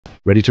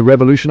Ready to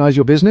revolutionize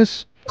your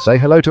business? Say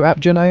hello to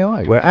AppGen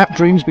AI, where app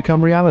dreams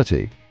become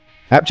reality.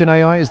 AppGen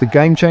AI is the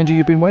game changer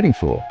you've been waiting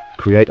for.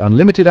 Create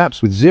unlimited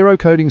apps with zero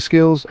coding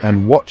skills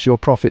and watch your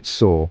profits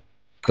soar.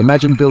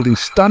 Imagine building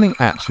stunning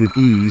apps with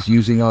ease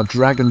using our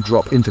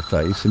drag-and-drop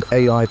interface and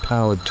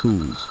AI-powered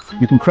tools.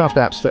 You can craft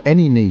apps for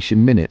any niche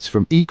in minutes,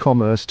 from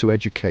e-commerce to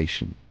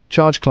education.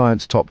 Charge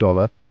clients top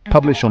dollar,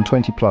 publish on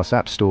 20+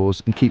 app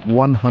stores, and keep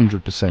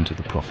 100% of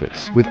the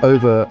profits. With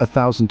over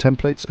 1,000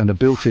 templates and a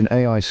built-in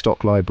AI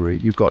stock library,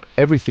 you've got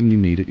everything you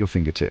need at your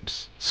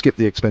fingertips. Skip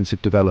the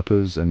expensive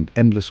developers and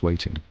endless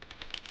waiting.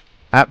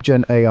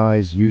 AppGen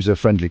AI's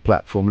user-friendly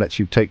platform lets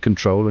you take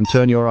control and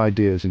turn your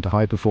ideas into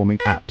high-performing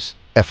apps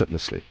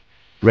effortlessly.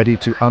 Ready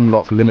to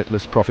unlock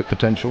limitless profit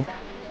potential?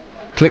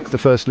 Click the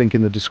first link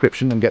in the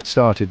description and get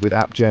started with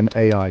AppGen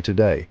AI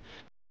today.